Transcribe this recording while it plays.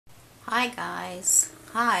Hi guys,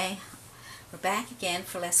 hi, we're back again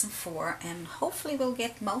for lesson 4 and hopefully we'll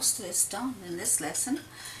get most of this done in this lesson.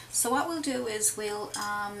 So what we'll do is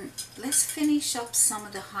let's finish up some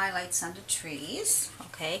of the highlights on the trees,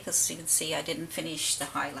 okay, because you can see I didn't finish the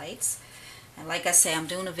highlights, and like I say, I'm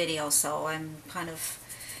doing a video, so I'm kind of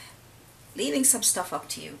leaving some stuff up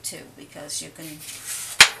to you too, because you can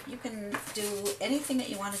do anything that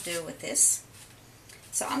you want to do with this.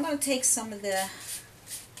 So I'm going to take some of the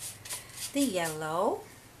yellow,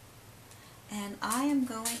 and I am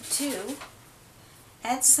going to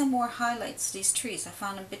add some more highlights to these trees. I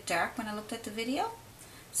found them a bit dark when I looked at the video,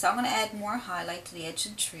 so I'm going to add more highlight to the edge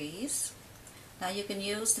of the trees. Now you can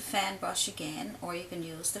use the fan brush again, or you can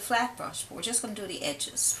use the flat brush, but we're just going to do the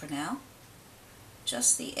edges for now.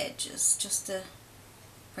 Just the edges, just to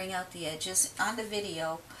bring out the edges. On the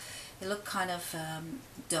video it looked kind of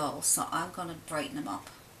dull, so I'm going to brighten them up.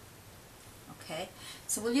 Okay,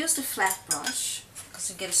 so we'll use the flat brush because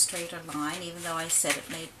you get a straighter line, even though I said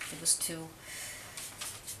it was too,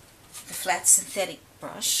 the flat synthetic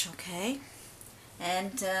brush, okay?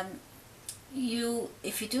 And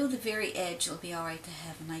if you do the very edge, it'll be alright to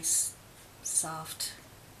have a nice soft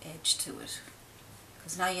edge to it,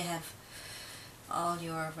 because now you have all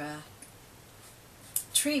your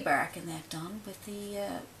tree bark and that done with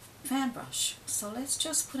the fan brush. So let's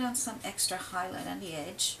just put on some extra highlight on the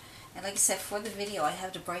edge. And like I said, for the video I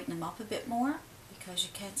have to brighten them up a bit more because you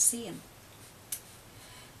can't see them.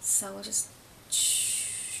 So we'll just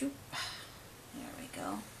shoop. There we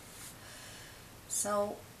go.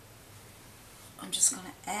 So I'm just going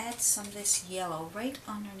to add some of this yellow right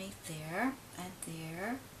underneath there, and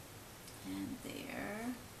there, and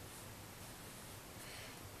there,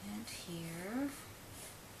 and here.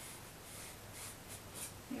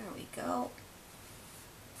 There we go.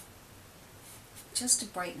 Just to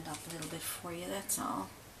brighten it up a little bit for you, that's all.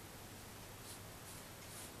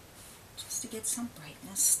 Just to get some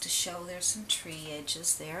brightness, to show there's some tree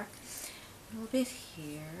edges there. A little bit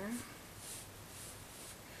here,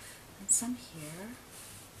 and some here.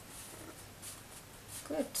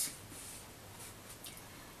 Good.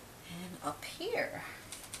 And up here.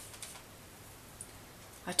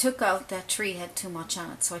 I took out that tree, had too much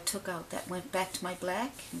on it, so I took out that, went back to my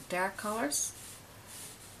black and dark colors.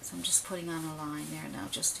 So I'm just putting on a line there now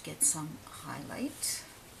just to get some highlight.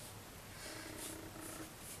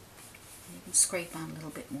 You can scrape on a little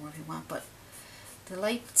bit more if you want, but the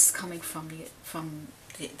light's coming from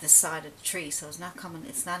the side of the tree, so it's not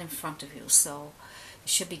in front of you, so it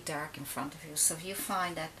should be dark in front of you. So if you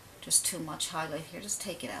find that there's too much highlight here, just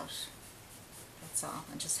take it out. That's all,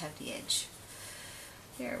 and just have the edge.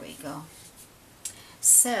 There we go.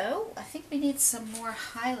 So I think we need some more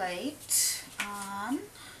highlight on.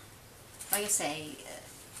 Like I say,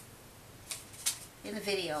 in the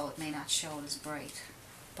video it may not show it as bright,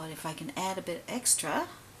 but if I can add a bit extra,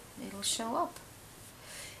 it'll show up.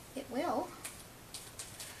 It will.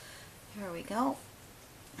 Here we go.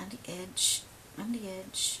 On the edge, on the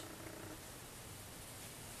edge.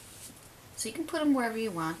 So you can put them wherever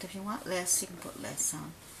you want. If you want less, you can put less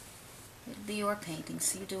on. It'll be your painting,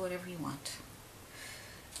 so you do whatever you want.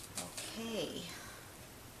 Okay.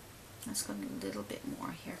 Let's go a little bit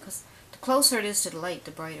more here, because the closer it is to the light, the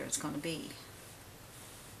brighter it's going to be.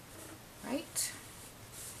 Right?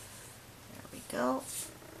 There we go.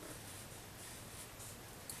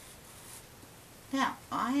 Now,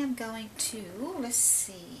 I am going to, let's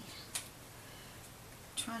see,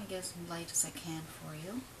 I'm trying to get as light as I can for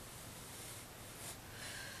you.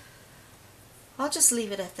 I'll just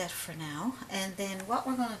leave it at that for now, and then what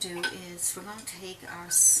we're going to do is we're going to take our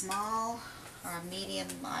small, or medium,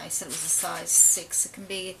 I said it was a size 6, it can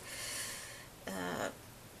be,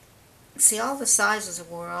 see, all the sizes are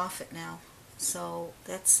wore off it now, so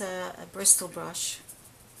that's a Bristol brush.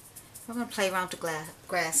 We're going to play around with the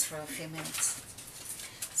grass for a few minutes.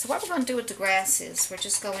 So what we're going to do with the grass is we're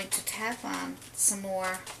just going to tap on some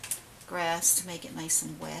more grass to make it nice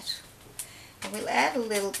and wet. And we'll add a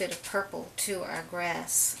little bit of purple to our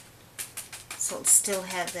grass, so it'll still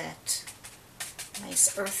have that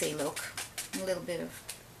nice earthy look. A little bit of,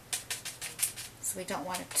 so we don't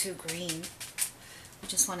want it too green. We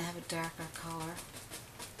just want to have a darker color,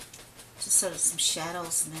 just so there's some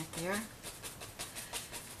shadows in that there.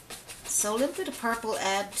 So a little bit of purple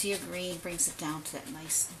add to your green brings it down to that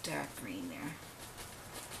nice dark green there.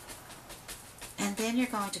 And then you're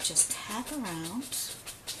going to just tap around.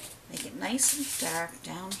 Make it nice and dark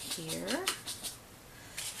down here.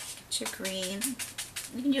 Get your green.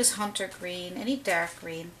 You can use hunter green, any dark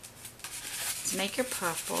green. So make your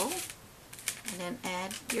purple, and then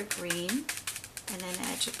add your green, and then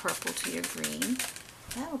add your purple to your green.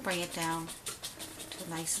 That will bring it down to a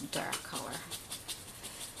nice and dark color.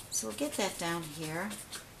 So we'll get that down here.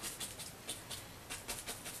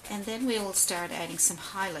 And then we will start adding some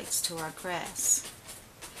highlights to our grass.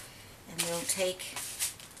 And we'll take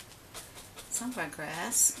some of our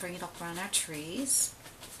grass, bring it up around our trees.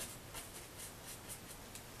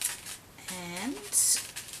 And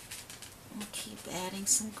we'll keep adding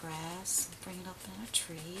some grass, bring it up on our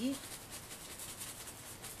tree.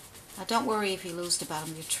 Now don't worry if you lose the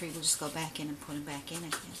bottom of your tree, we'll just go back in and put it back in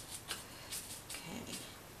again. Okay.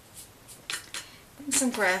 Bring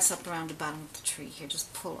some grass up around the bottom of the tree here,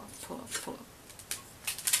 just pull up, pull up, pull up.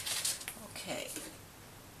 Okay.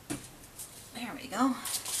 There we go.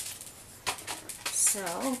 So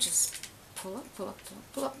just pull up, pull up, pull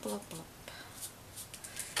up, pull up, pull up, pull up.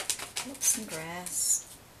 Pull up some grass.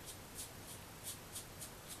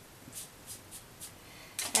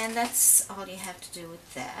 And that's all you have to do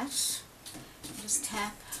with that. Just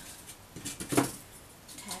tap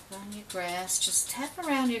on your grass. Just tap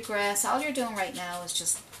around your grass. All you're doing right now is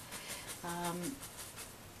just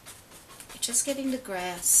you're just getting the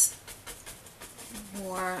grass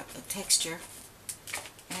more texture,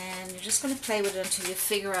 and you're just going to play with it until you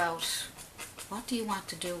figure out what do you want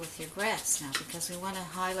to do with your grass now, because we want to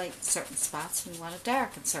highlight certain spots, we want to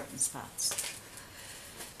darken certain spots.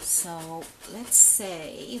 So let's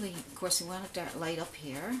say, of course we want to light up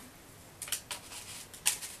here,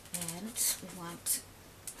 and we want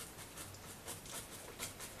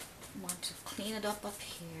to clean it up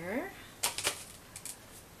here.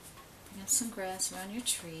 Bring up some grass around your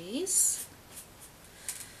trees.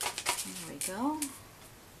 There we go.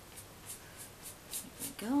 There we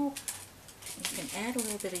go. You can add a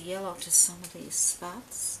little bit of yellow to some of these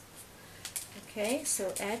spots. Okay,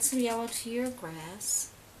 so add some yellow to your grass.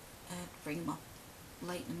 And bring them up,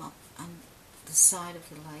 lighten them up on the side of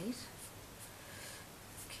the light.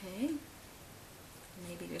 Okay,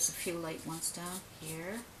 maybe there's a few light ones down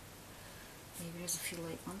here. Maybe there's a few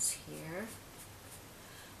light ones here.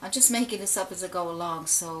 I'm just making this up as I go along,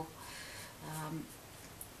 so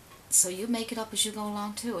so you make it up as you go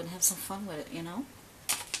along too, and have some fun with it, you know.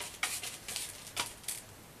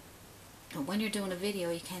 But when you're doing a video,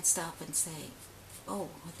 you can't stop and say, oh,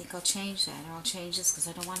 I think I'll change that, or I'll change this, because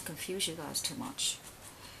I don't want to confuse you guys too much.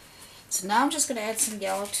 So now I'm just going to add some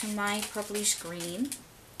yellow to my purplish green,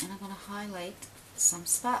 and I'm going to highlight some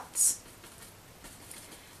spots.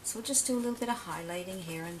 So we'll just do a little bit of highlighting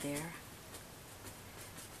here and there,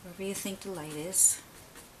 wherever you think the light is.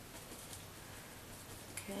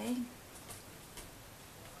 Okay.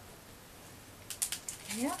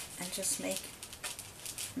 Yeah, and just make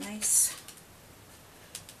nice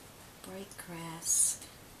bright grass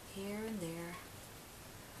here and there.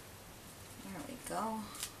 There we go.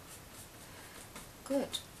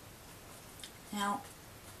 Good. Now,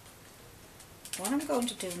 what I'm going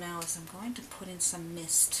to do now is I'm going to put in some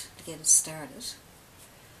mist to get it started.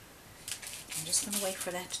 I'm just going to wait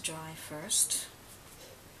for that to dry first.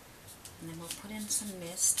 And then we'll put in some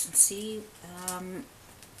mist and see,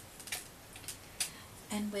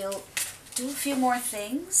 and we'll do a few more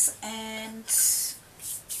things, and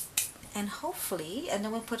hopefully, and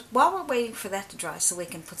then we'll put, while we're waiting for that to dry so we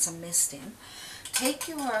can put some mist in, take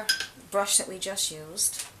your brush that we just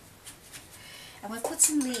used, and we'll put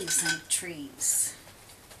some leaves on the trees.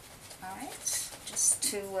 Alright, just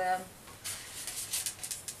to,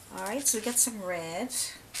 alright, so we got some red,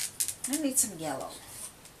 I need some yellow.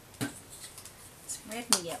 Some red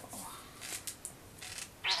and yellow.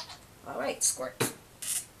 Alright, squirt.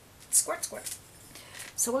 Squirt, squirt.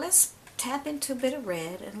 So let's tap into a bit of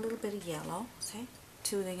red and a little bit of yellow. See?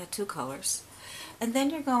 They got two colors. And then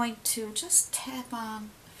you're going to just tap on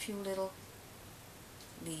a few little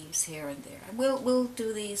leaves here and there. And we'll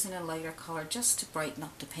do these in a lighter color just to brighten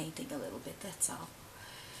up the painting a little bit, that's all.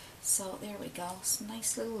 So there we go, some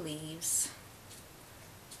nice little leaves.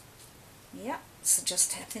 Yeah, so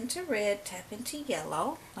just tap into red, tap into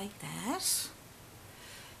yellow, like that.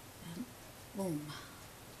 And boom.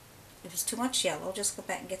 If it's too much yellow, just go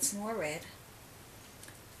back and get some more red.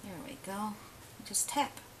 There we go. Just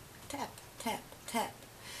tap, tap, tap, tap.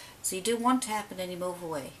 So you do one tap and then you move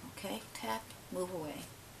away, okay? Tap, move away.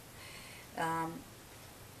 And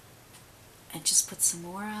just put some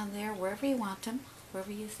more on there wherever you want them,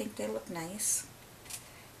 wherever you think they look nice.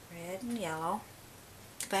 Red and yellow.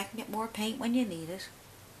 Go back and get more paint when you need it.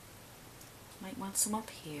 Might want some up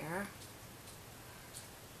here.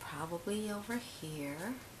 Probably over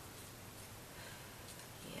here.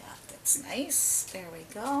 Yeah, that's nice. There we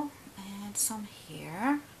go. And some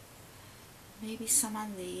here. Maybe some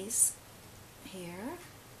on these here.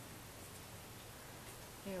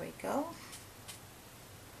 There we go.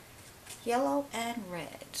 yellow and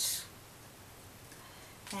red.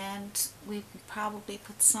 And we can probably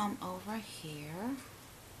put some over here.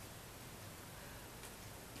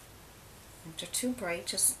 If they're too bright,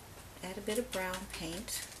 just add a bit of brown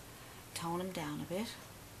paint, tone them down a bit.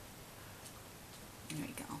 There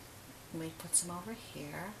we go. We put some over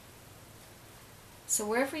here. So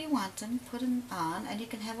wherever you want them, put them on, and you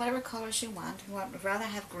can have whatever colors you want. If you would rather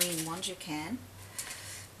have green ones, you can.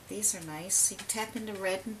 These are nice. You can tap into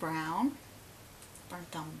red and brown,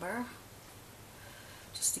 burnt umber,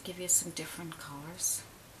 just to give you some different colors.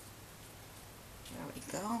 There we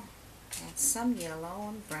go. Add some yellow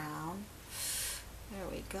and brown. There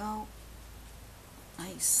we go.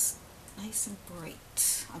 Nice. Nice and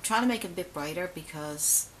bright. I'm trying to make them a bit brighter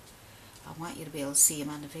because I want you to be able to see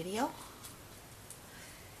them on the video.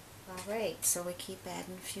 Alright, so we keep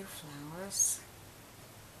adding a few flowers.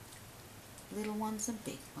 Little ones and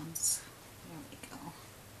big ones. There we go.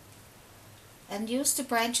 And use the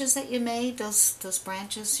branches that you made, those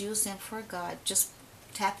branches, use them for a guide. Just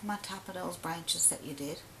tap them on top of those branches that you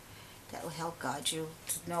did. That will help guide you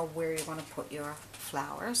to know where you want to put your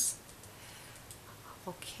flowers.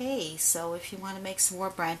 Okay, so if you want to make some more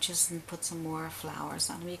branches and put some more flowers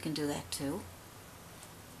on them, you can do that too.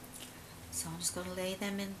 So I'm just going to lay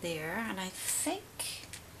them in there, and I think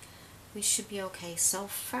we should be okay so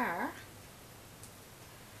far.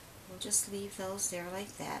 We'll just leave those there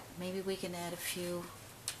like that. Maybe we can add a few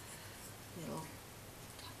little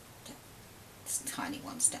tiny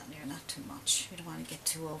ones down there, not too much. We don't want to get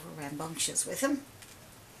too over rambunctious with them.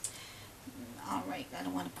 Alright, I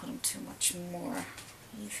don't want to put them too much more.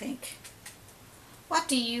 What do you think? What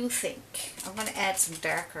do you think? I'm going to add some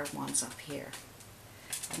darker ones up here.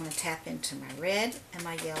 I'm going to tap into my red and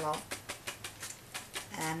my yellow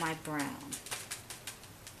and my brown.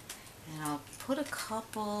 And I'll put a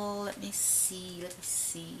couple, let me see,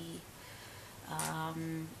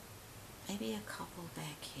 maybe a couple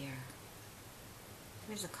back here.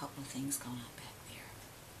 There's a couple of things going on back there.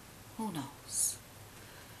 Who knows?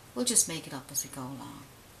 We'll just make it up as we go along.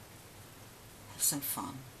 Have some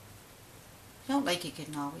fun. If you don't like it, you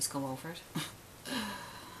can always go over it.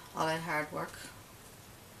 All that hard work.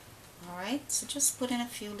 Alright, so just put in a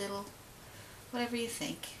few little, whatever you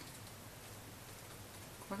think.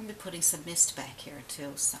 We're going to be putting some mist back here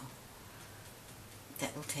too, so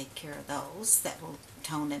that will take care of those. That will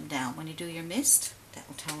tone them down. When you do your mist, that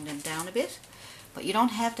will tone them down a bit. But you don't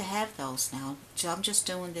have to have those now. I'm just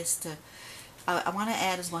doing this to, I want to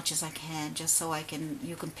add as much as I can, just so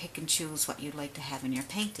you can pick and choose what you'd like to have in your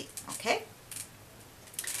painting, okay?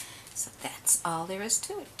 So that's all there is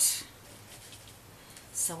to it.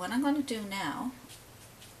 So what I'm going to do now,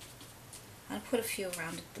 I'm going to put a few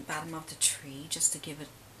around at the bottom of the tree just to give it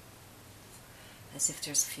as if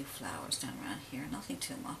there's a few flowers down around here. Nothing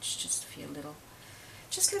too much, just a few little,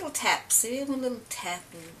 just little taps. See, a little tap,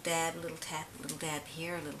 a little dab, a little tap, a little dab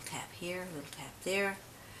here, a little tap here, a little tap there.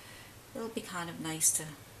 It'll be kind of nice to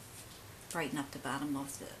brighten up the bottom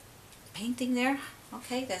of the painting there.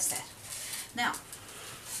 Okay, that's that. Now,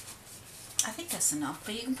 I think that's enough,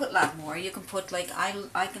 but you can put a lot more. You can put, like, I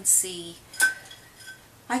can see,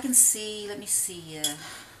 let me see,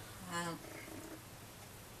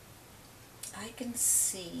 I can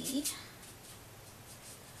see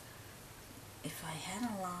if I had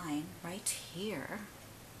a line right here.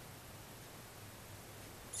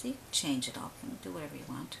 See, change it up and do whatever you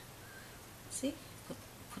want. See,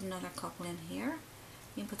 put another couple in here.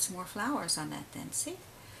 You can put some more flowers on that then, see?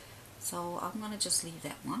 So I'm going to just leave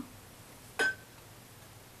that one.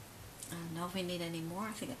 I don't know if we need any more.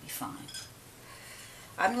 I think it'll be fine.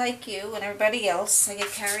 I'm like you and everybody else. I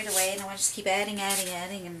get carried away and I want to just keep adding,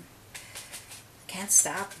 and can't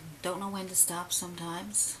stop. Don't know when to stop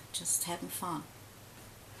sometimes. Just having fun.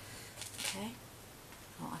 Okay?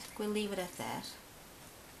 Well, I think we'll leave it at that.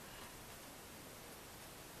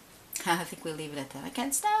 I think we'll leave it at that. I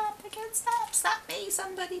can't stop. I can't stop. Stop me.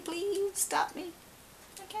 Somebody please stop me.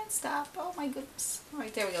 I can't stop. Oh my goodness.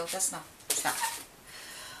 Alright, there we go. That's enough. Stop.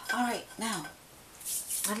 Alright, now,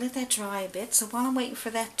 I'll let that dry a bit. So while I'm waiting for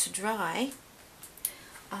that to dry,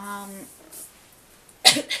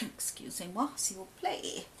 excusez-moi, s'il vous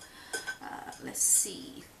plaît. Let's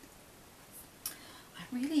see. I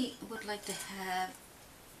really would like to have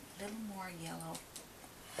a little more yellow.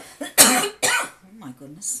 Oh my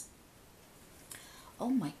goodness. Oh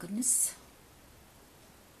my goodness.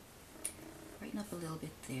 Brighten up a little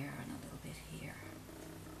bit there and a little bit here.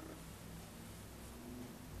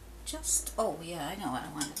 Just, oh yeah, I know what I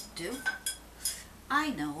wanted to do.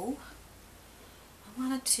 I know. I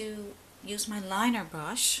wanted to use my liner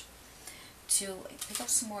brush to pick up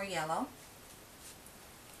some more yellow.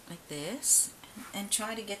 like this, and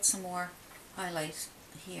try to get some more highlight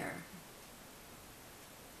here.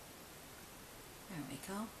 There we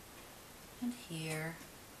go. And here,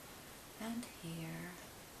 and here,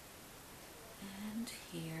 and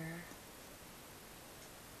here.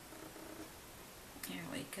 There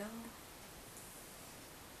we go.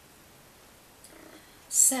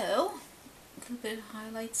 So, a little bit of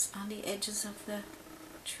highlights on the edges of the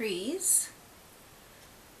trees.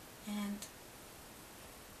 And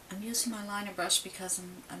I'm using my liner brush because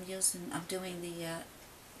I'm doing the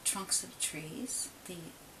trunks of the trees, the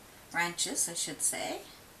branches, I should say.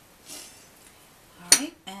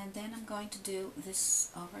 Alright, and then I'm going to do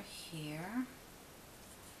this over here,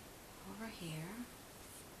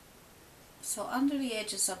 so under the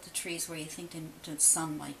edges of the trees where you think the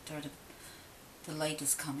sunlight or the light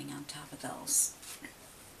is coming on top of those.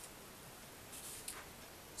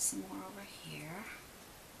 Some more over here,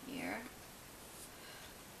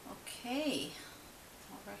 okay,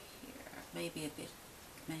 over here, maybe a bit,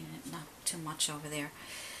 maybe not too much over there.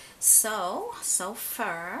 So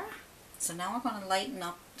far, so now we're going to lighten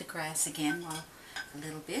up the grass again a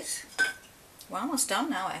little bit. We're almost done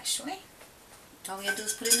now, actually. All we gotta do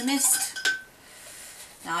is put in the mist.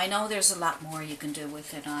 Now I know there's a lot more you can do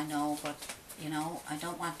with it, I know, but you know, I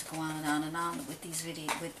don't want to go on and on and on with these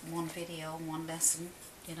one video, one lesson,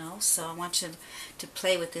 you know, so I want you to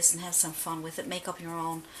play with this and have some fun with it. Make up your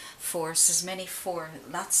own forests. There's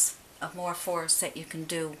lots of more forests that you can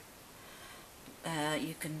do.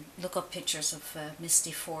 You can look up pictures of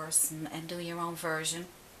Misty Forest and do your own version.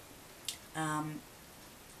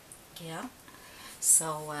 Yeah,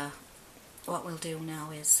 so what we'll do now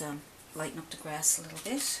is lighten up the grass a little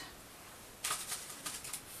bit.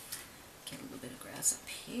 Get a little bit of grass up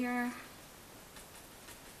here.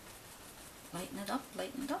 Lighten it up,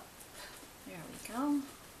 lighten it up. There we go.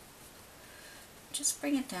 Just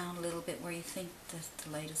bring it down a little bit where you think that the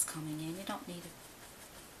light is coming in. You don't need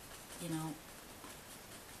it, you know,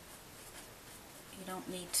 you don't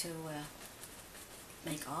need to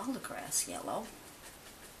make all the grass yellow.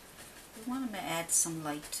 We want to add some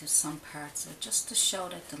light to some parts of it, just to show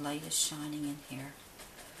that the light is shining in here.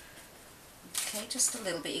 Okay, just a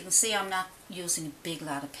little bit. You can see I'm not using a big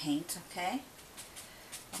lot of paint, okay?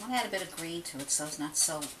 I'm going to add a bit of green to it so it's not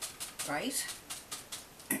so bright.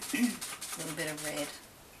 A little bit of red.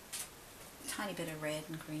 A tiny bit of red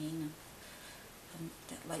and green. And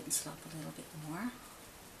that lightens it up a little bit more.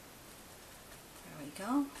 There we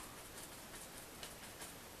go.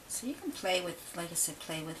 So you can play with, like I said,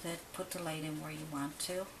 play with it. Put the light in where you want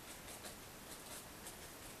to.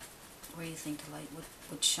 Where you think the light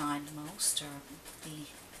would shine the most or be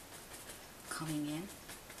coming in.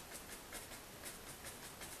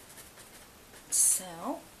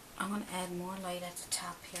 So I'm going to add more light at the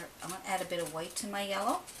top here. I'm going to add a bit of white to my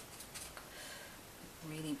yellow.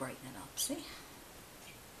 Really brighten it up, see?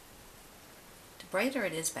 The brighter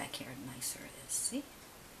it is back here, the nicer it is, see?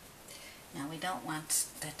 Now we don't want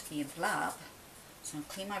that to be a blob, so I'll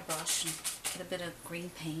clean my brush and get a bit of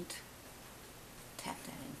green paint. Tap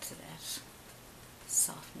that into that.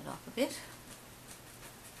 Soften it up a bit.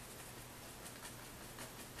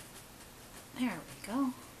 There we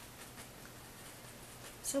go.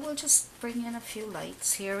 So we'll just bring in a few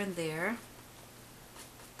lights here and there.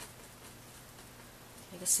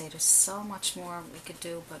 Like I say, there's so much more we could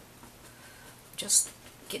do, but just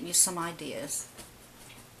getting you some ideas.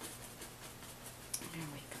 There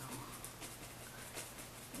we go.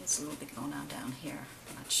 There's a little bit going on down here.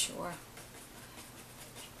 I'm not sure.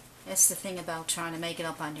 That's the thing about trying to make it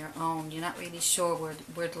up on your own. You're not really sure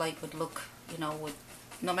where the light would look, you know,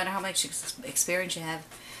 no matter how much experience you have.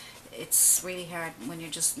 It's really hard when you're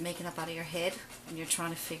just making up out of your head and you're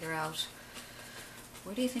trying to figure out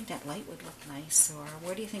where do you think that light would look nice, or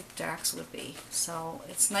where do you think the darks would be. So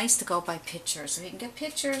it's nice to go by pictures. If you can get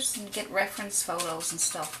pictures and get reference photos and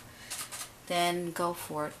stuff, then go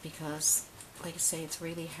for it, because like I say, it's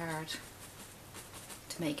really hard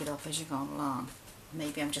to make it up as you're going along.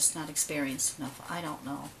 Maybe I'm just not experienced enough. I don't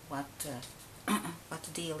know what what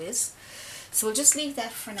the deal is. So we'll just leave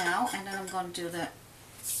that for now, and then I'm going to do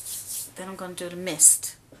the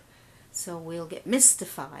mist. So we'll get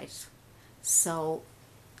mystified. So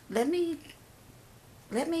let me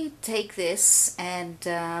take this and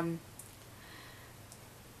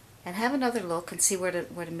have another look and see where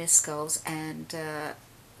the mist goes, and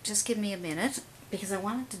just give me a minute, because I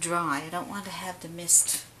want it to dry. I don't want to have the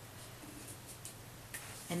mist.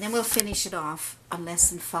 And then we'll finish it off on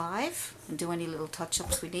lesson 5 and do any little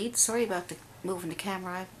touch-ups we need. Sorry about moving the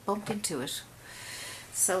camera, I bumped into it.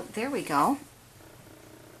 So there we go.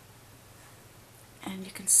 And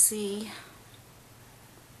you can see,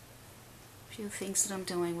 A few things that I'm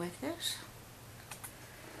doing with it.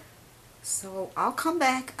 So I'll come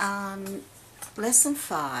back on lesson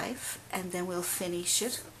 5 and then we'll finish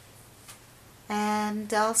it.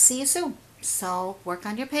 And I'll see you soon. So work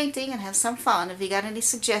on your painting and have some fun. If you got any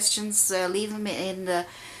suggestions, leave them in the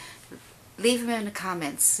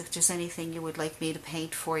comments if there's anything you would like me to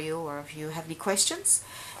paint for you, or if you have any questions.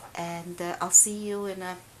 And I'll see you in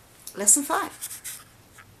lesson 5.